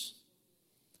disputes.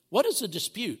 What is a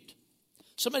dispute?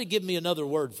 Somebody give me another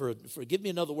word for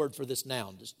this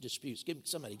noun, disputes. Give me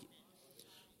somebody.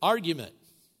 Argument.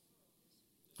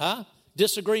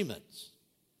 Disagreements.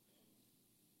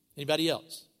 Anybody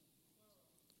else?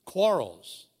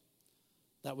 Quarrels.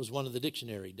 That was one of the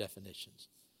dictionary definitions.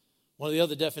 One of the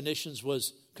other definitions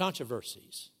was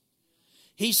controversies.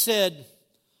 He said,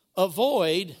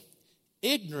 avoid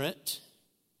ignorant,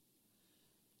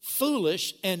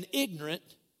 foolish, and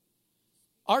ignorant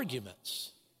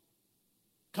arguments,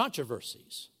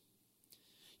 controversies.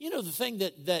 The thing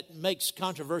that makes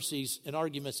controversies and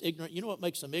arguments ignorant, you know what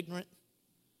makes them ignorant?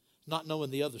 Not knowing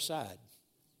the other side.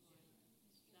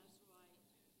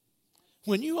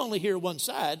 When you only hear one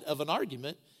side of an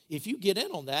argument, if you get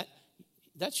in on that,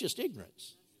 that's just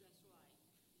ignorance.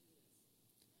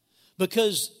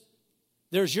 Because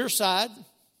there's your side,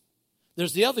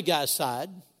 there's the other guy's side,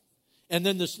 and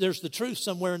then there's the truth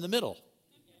somewhere in the middle.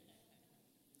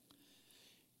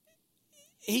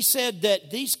 He said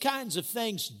that these kinds of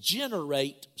things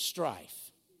generate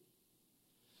strife.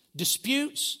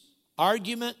 Disputes,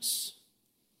 arguments,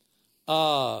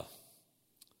 and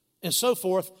so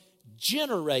forth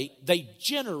generate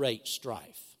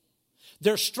strife.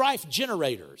 They're strife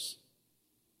generators.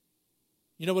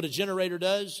 You know what a generator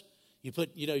does? You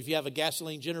put, if you have a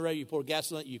gasoline generator, you pour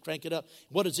gasoline, you crank it up.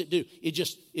 What does it do? It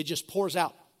just pours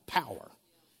out power.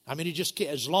 I mean,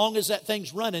 as long as that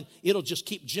thing's running, it'll just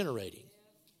keep generating.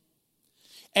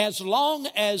 As long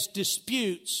as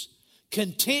disputes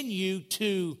continue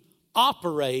to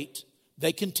operate,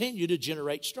 they continue to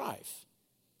generate strife.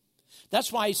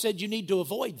 That's why he said you need to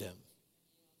avoid them.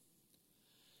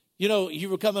 You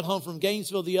were coming home from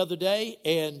Gainesville the other day,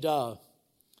 and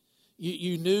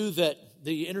you knew that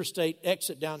the interstate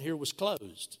exit down here was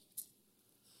closed.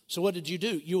 So what did you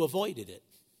do? You avoided it.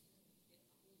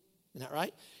 Isn't that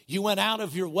right? You went out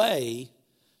of your way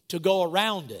to go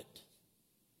around it.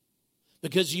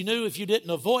 Because you knew if you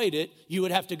didn't avoid it, you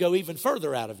would have to go even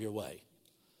further out of your way.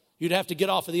 You'd have to get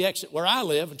off of the exit where I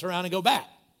live and turn around and go back.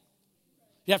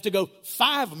 You have to go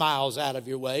 5 miles out of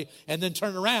your way and then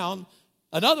turn around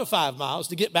another 5 miles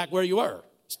to get back where you were.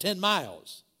 It's 10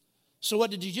 miles. So what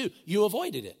did you do? You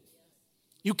avoided it.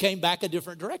 You came back a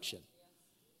different direction.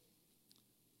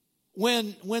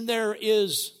 When there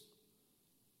is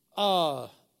a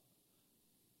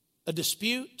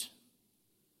dispute,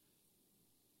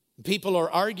 people are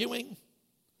arguing,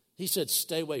 he said,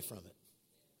 stay away from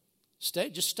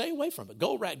it. Just stay away from it.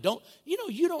 Go right.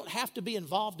 You don't have to be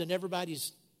involved in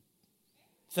everybody's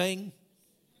thing.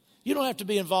 You don't have to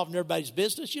be involved in everybody's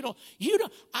business.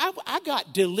 I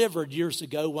got delivered years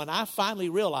ago when I finally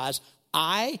realized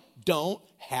I don't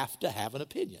have to have an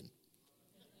opinion.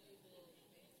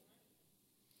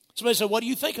 Somebody said, what do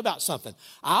you think about something?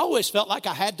 I always felt like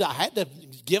I had to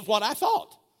give what I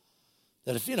thought.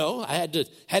 That if, I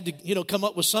had to come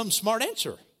up with some smart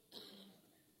answer.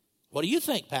 What do you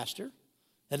think, Pastor?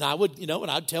 And I would, and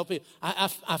I'd tell people,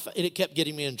 and it kept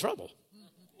getting me in trouble.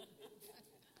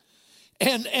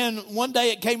 And one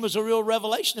day it came as a real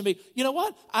revelation to me. You know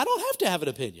what? I don't have to have an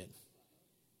opinion.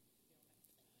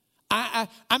 I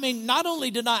mean, not only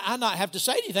did I not have to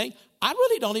say anything, I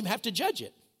really don't even have to judge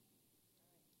it.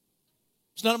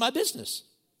 It's none of my business.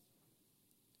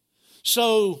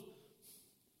 So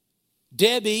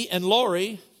Debbie and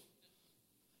Lori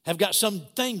have got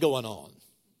something going on.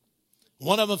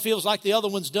 One of them feels like the other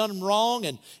one's done them wrong,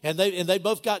 and they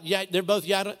both they're both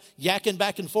yakking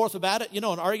back and forth about it, and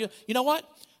arguing. You know what?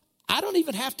 I don't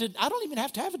even have to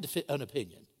have an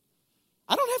opinion.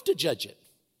 I don't have to judge it.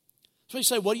 So you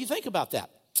say, what do you think about that?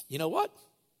 You know what?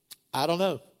 I don't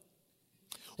know.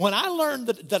 When I learned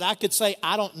that I could say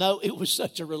I don't know, it was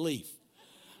such a relief.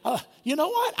 You know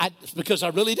what? Because I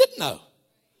really didn't know.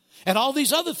 And all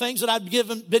these other things that I've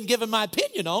been given my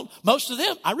opinion on, most of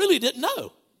them I really didn't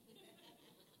know.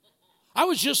 I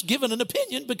was just given an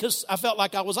opinion because I felt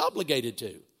like I was obligated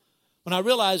to. When I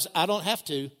realized I don't have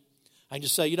to, I can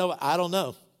just say, you know what, I don't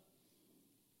know.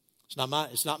 It's not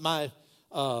my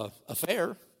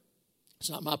affair. It's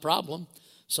not my problem.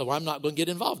 So I'm not going to get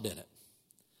involved in it.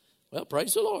 Well,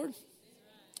 praise the Lord.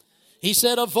 He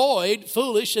said, avoid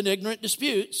foolish and ignorant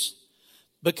disputes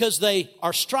because they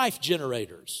are strife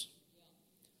generators.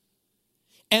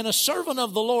 And a servant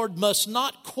of the Lord must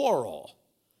not quarrel.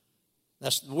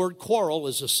 That's the word quarrel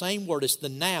is the same word. It's the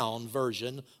noun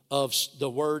version of the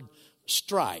word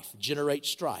strife, generate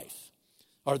strife.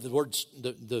 Or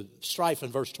the strife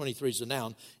in verse 23 is the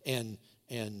noun, and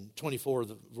 24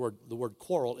 the word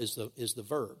quarrel is the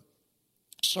verb.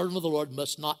 Servant of the Lord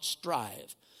must not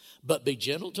strive, but be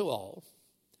gentle to all,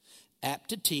 apt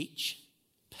to teach,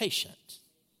 patient.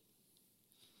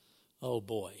 Oh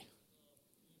boy.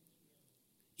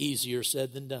 Easier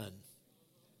said than done.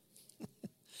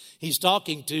 He's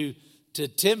talking to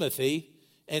Timothy,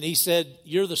 and he said,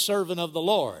 you're the servant of the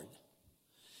Lord.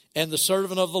 And the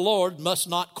servant of the Lord must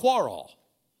not quarrel.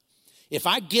 If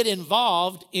I get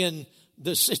involved in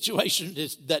the situation,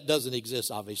 that doesn't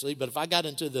exist, obviously, but if I got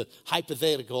into the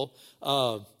hypothetical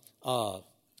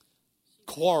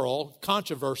quarrel,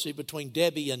 controversy between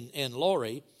Debbie and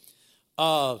Lori,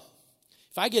 if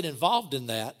I get involved in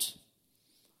that,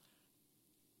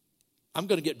 I'm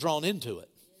going to get drawn into it.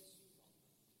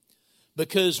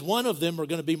 Because one of them are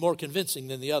going to be more convincing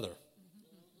than the other.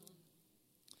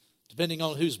 Depending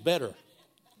on who's better.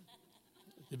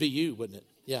 It'd be you, wouldn't it?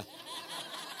 Yeah.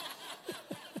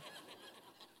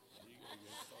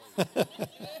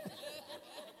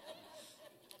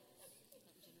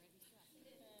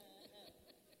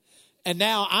 And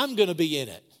now I'm going to be in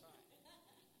it.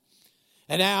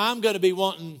 And now I'm going to be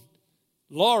wanting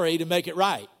Lori to make it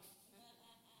right.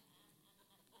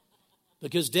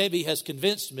 Because Debbie has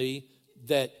convinced me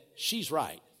that she's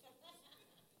right.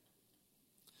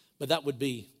 But that would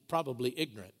be probably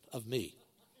ignorant of me.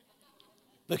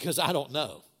 Because I don't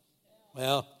know.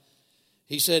 Well,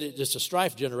 he said it's a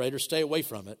strife generator. Stay away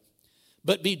from it.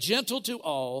 But be gentle to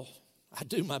all. I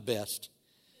do my best.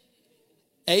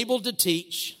 Able to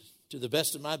teach to the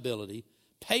best of my ability.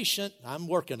 Patient. I'm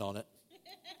working on it.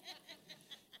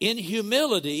 In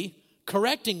humility,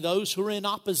 correcting those who are in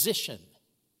opposition.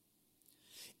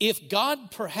 If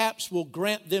God perhaps will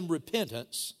grant them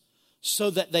repentance so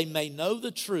that they may know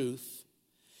the truth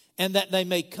and that they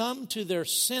may come to their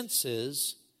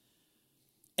senses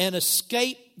and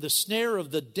escape the snare of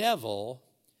the devil,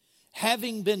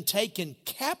 having been taken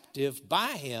captive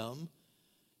by him.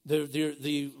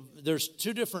 There's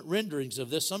two different renderings of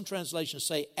this. Some translations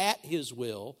say at his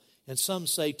will, and some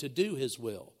say to do his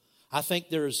will. I think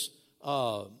there's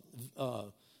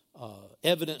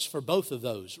evidence for both of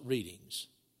those readings.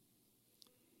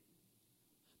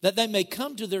 That they may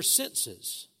come to their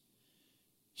senses.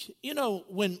 You know,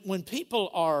 when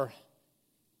people are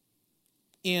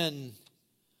in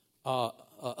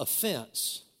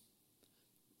offense,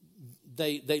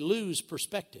 they lose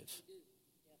perspective.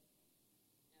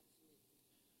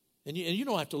 And you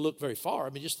don't have to look very far. I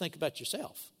mean, just think about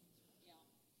yourself.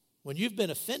 When you've been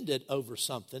offended over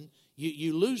something,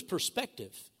 you lose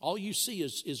perspective. All you see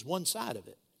is one side of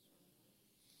it.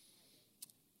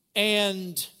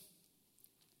 And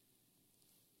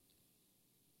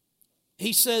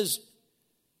he says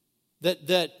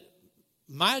that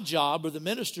my job or the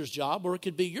minister's job, or it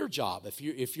could be your job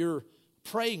if you're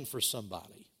praying for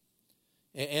somebody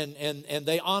and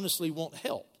they honestly want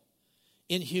help.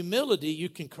 In humility, you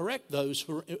can correct those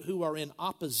who are in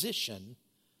opposition,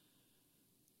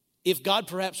 if God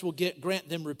perhaps will grant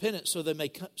them repentance so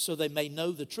they may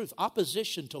know the truth.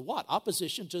 Opposition to what?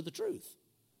 Opposition to the truth.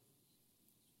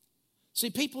 See,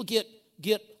 people get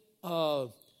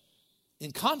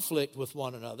in conflict with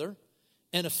one another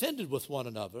and offended with one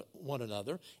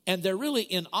another, and they're really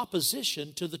in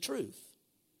opposition to the truth.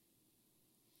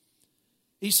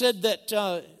 He said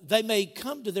that they may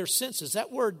come to their senses.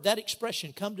 That word, that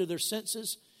expression, come to their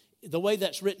senses, the way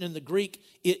that's written in the Greek,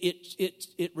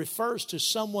 it refers to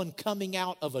someone coming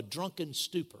out of a drunken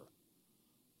stupor.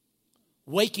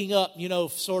 Waking up,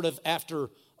 sort of after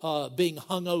being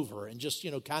hung over and just,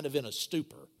 kind of in a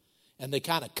stupor. And they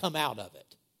kind of come out of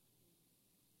it.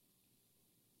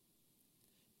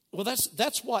 Well,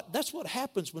 that's what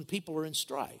happens when people are in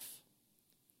strife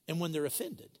and when they're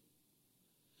offended.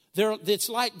 It's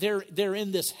like they're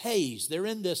in this haze. They're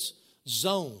in this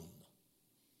zone.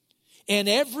 And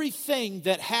everything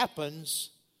that happens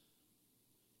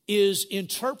is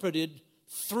interpreted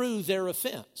through their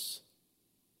offense.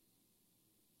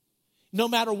 No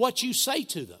matter what you say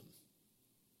to them.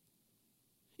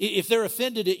 If they're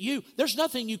offended at you, there's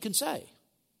nothing you can say.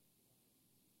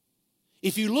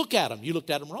 If you look at them, you looked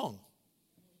at them wrong.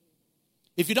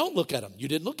 If you don't look at them, you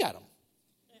didn't look at them.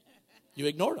 You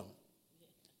ignored them.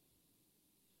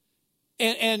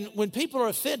 And when people are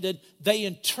offended, they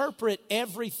interpret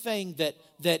everything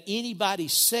that anybody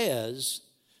says.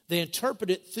 They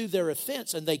interpret it through their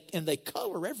offense, and they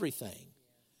color everything.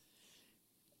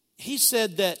 He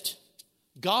said that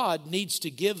God needs to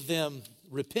give them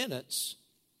repentance.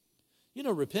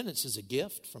 Repentance is a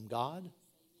gift from God.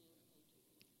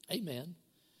 Amen.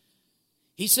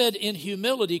 He said, in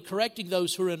humility, correcting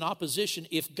those who are in opposition,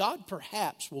 if God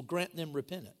perhaps will grant them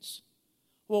repentance.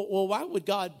 Well, why would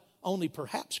God only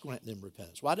perhaps grant them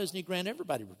repentance? Why doesn't he grant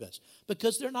everybody repentance?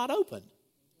 Because they're not open.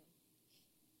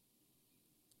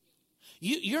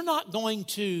 You're not going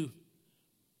to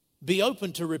be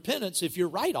open to repentance if you're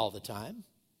right all the time.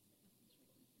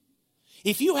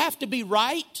 If you have to be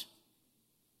right,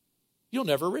 you'll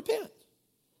never repent.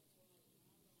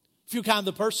 If you're kind of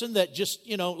the person that just,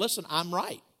 listen, I'm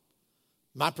right.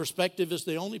 My perspective is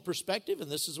the only perspective, and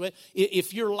this is the way.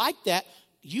 If you're like that,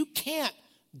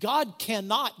 God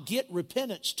cannot get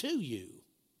repentance to you.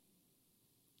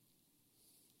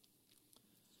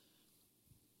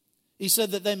 He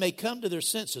said that they may come to their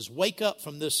senses, wake up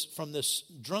from this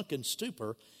drunken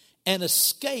stupor, and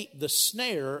escape the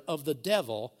snare of the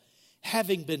devil,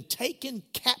 having been taken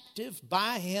captive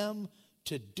by him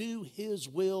to do his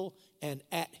will and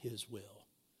at his will.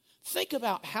 Think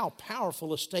about how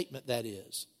powerful a statement that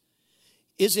is.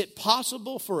 Is it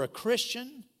possible for a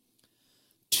Christian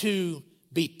to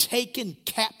be taken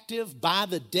captive by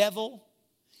the devil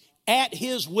at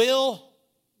his will?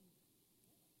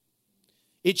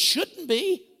 It shouldn't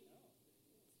be.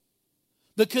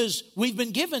 Because we've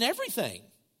been given everything.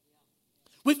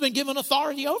 We've been given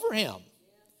authority over him.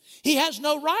 He has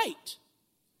no right.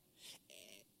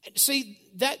 See,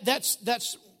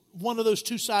 that's one of those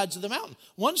two sides of the mountain.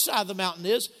 One side of the mountain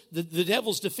is the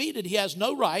devil's defeated. He has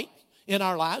no right in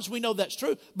our lives. We know that's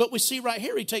true. But we see right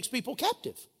here, he takes people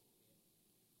captive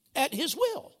at his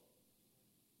will.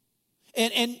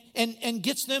 And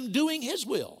gets them doing his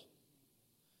will.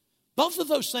 Both of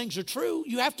those things are true.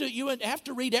 You have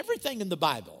to read everything in the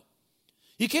Bible.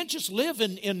 You can't just live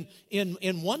on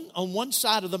one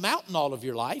side of the mountain all of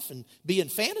your life and be in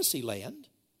fantasy land.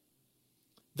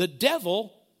 The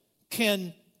devil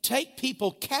can take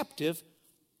people captive.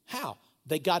 How?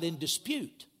 They got in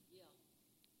dispute.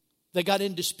 They got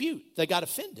in dispute. They got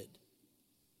offended.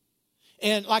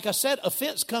 And like I said,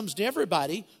 offense comes to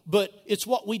everybody, but it's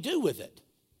what we do with it.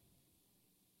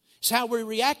 It's how we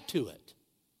react to it.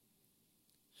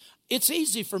 It's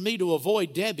easy for me to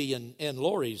avoid Debbie and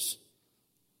Lori's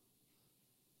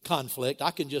conflict.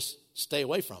 I can just stay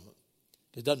away from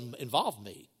it. It doesn't involve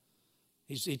me.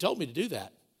 He told me to do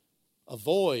that.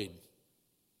 Avoid.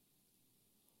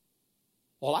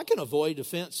 Well, I can avoid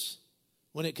offense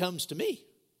when it comes to me.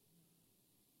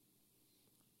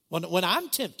 When I'm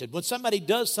tempted, when somebody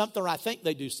does something or I think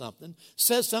they do something,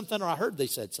 says something or I heard they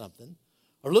said something,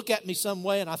 or look at me some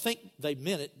way and I think they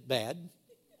meant it bad,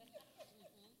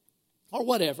 or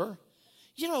whatever,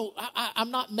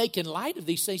 I'm not making light of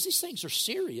these things. These things are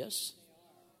serious.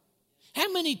 How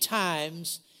many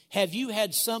times have you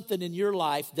had something in your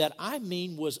life that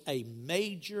was a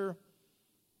major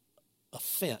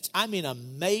offense? A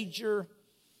major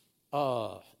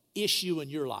issue in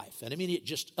your life. And it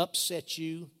just upset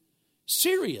you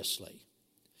seriously.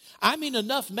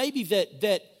 Enough maybe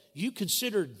that you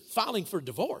considered filing for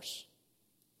divorce.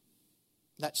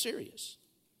 That's serious.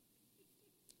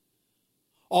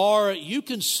 Or you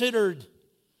considered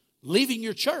leaving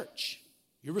your church.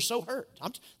 You were so hurt.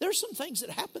 There are some things that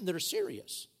happen that are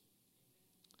serious.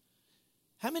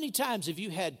 How many times have you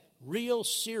had real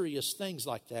serious things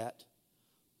like that?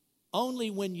 Only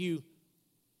when you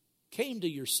came to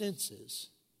your senses,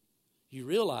 you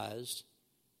realized,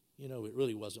 it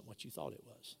really wasn't what you thought it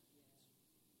was.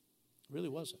 It really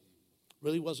wasn't. It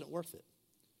really wasn't worth it.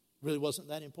 It really wasn't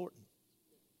that important.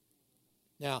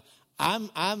 Now,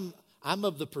 I'm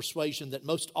of the persuasion that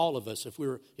most all of us, if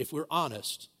we're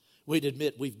honest, we'd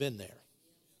admit we've been there.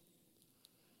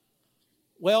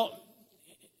 Well,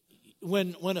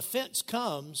 when offense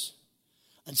comes,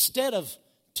 instead of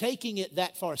taking it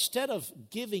that far, instead of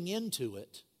giving into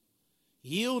it,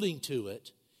 yielding to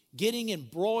it, getting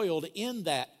embroiled in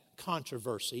that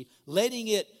controversy, letting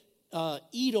it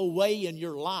eat away in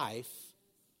your life,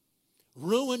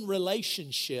 ruin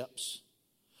relationships,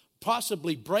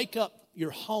 possibly break up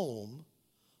your home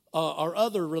or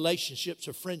other relationships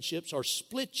or friendships, or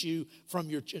split you from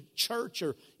your church,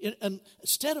 and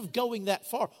instead of going that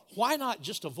far, why not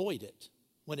just avoid it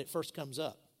when it first comes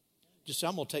up? Just say,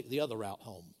 I'm going to take the other route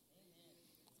home.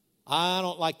 I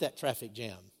don't like that traffic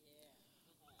jam.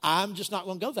 I'm just not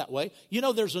going to go that way.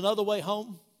 There's another way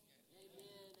home.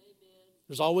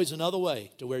 There's always another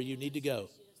way to where you need to go.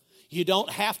 You don't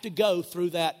have to go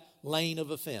through that lane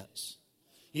of offense.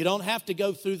 You don't have to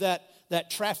go through that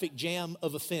traffic jam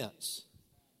of offense,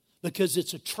 because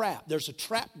it's a trap. There's a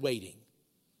trap waiting.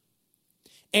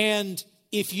 And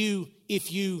if you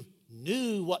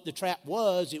knew what the trap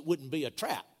was, it wouldn't be a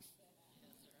trap.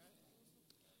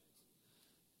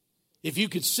 If you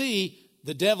could see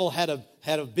the devil had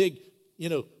a big,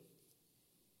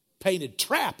 painted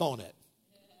trap on it.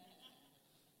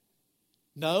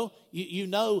 No,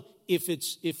 if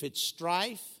it's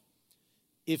strife,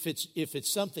 if it's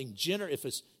something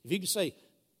if you can say,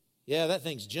 yeah, that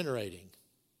thing's generating.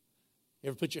 You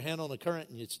ever put your hand on a current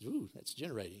and that's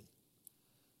generating.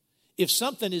 If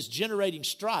something is generating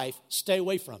strife, stay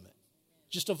away from it.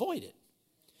 Just avoid it.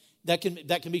 That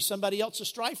can be somebody else's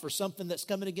strife or something that's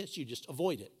coming against you. Just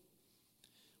avoid it.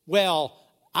 Well,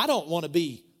 I don't want to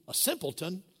be a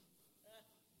simpleton.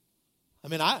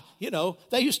 Brother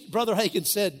Hagin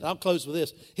said, I'll close with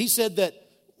this. He said that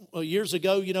years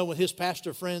ago, when his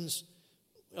pastor friends,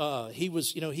 he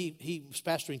was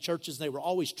pastoring churches, and they were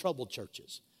always troubled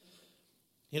churches.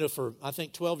 For I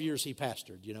think 12 years he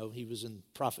pastored. He was in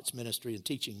prophet's ministry and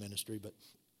teaching ministry, but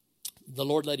the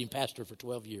Lord let him pastor for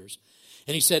 12 years.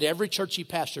 And he said every church he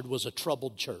pastored was a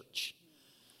troubled church.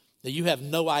 Now, you have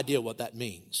no idea what that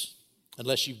means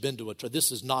unless you've been to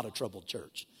this is not a troubled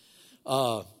church.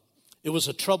 It was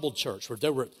a troubled church where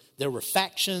there were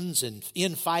factions and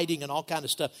infighting and all kind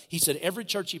of stuff. He said every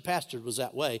church he pastored was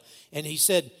that way. And he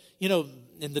said,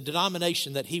 in the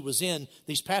denomination that he was in,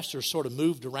 these pastors sort of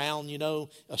moved around,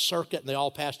 a circuit, and they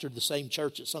all pastored the same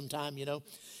church at some time,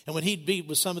 And when he'd be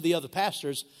with some of the other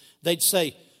pastors, they'd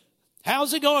say,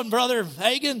 how's it going, Brother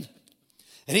Hagin?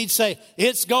 And he'd say,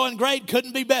 it's going great,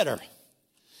 couldn't be better.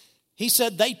 He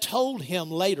said they told him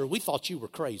later, we thought you were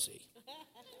crazy.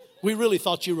 We really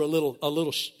thought you were a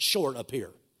little short up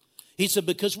here. He said,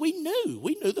 because we knew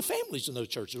the families in those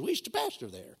churches. We used to pastor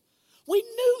there. We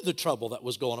knew the trouble that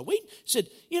was going on. We said,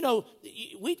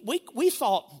 we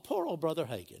thought, poor old Brother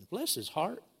Hagin, bless his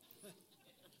heart.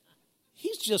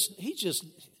 His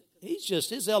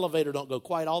elevator don't go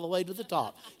quite all the way to the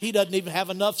top. He doesn't even have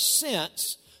enough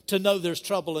sense to know there's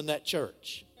trouble in that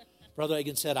church. Brother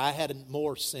Hagin said, I had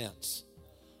more sense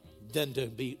than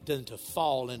to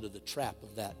fall into the trap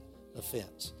of that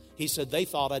offense. He said, they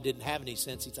thought I didn't have any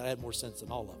sense. He said, I had more sense than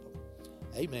all of them.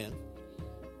 Amen.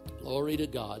 Glory to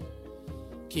God.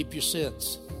 Keep your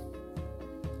sense.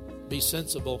 Be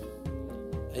sensible.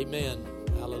 Amen.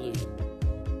 Hallelujah.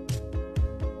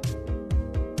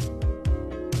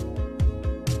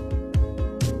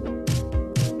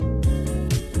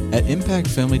 At Impact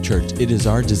Family Church, it is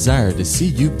our desire to see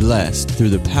you blessed through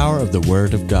the power of the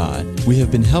Word of God. We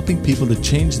have been helping people to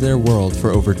change their world for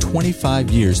over 25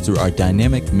 years through our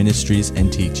dynamic ministries and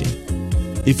teaching.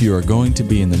 If you are going to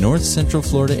be in the North Central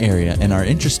Florida area and are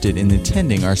interested in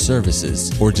attending our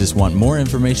services, or just want more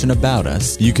information about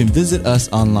us, you can visit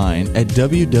us online at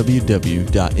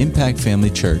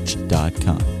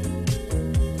www.impactfamilychurch.com.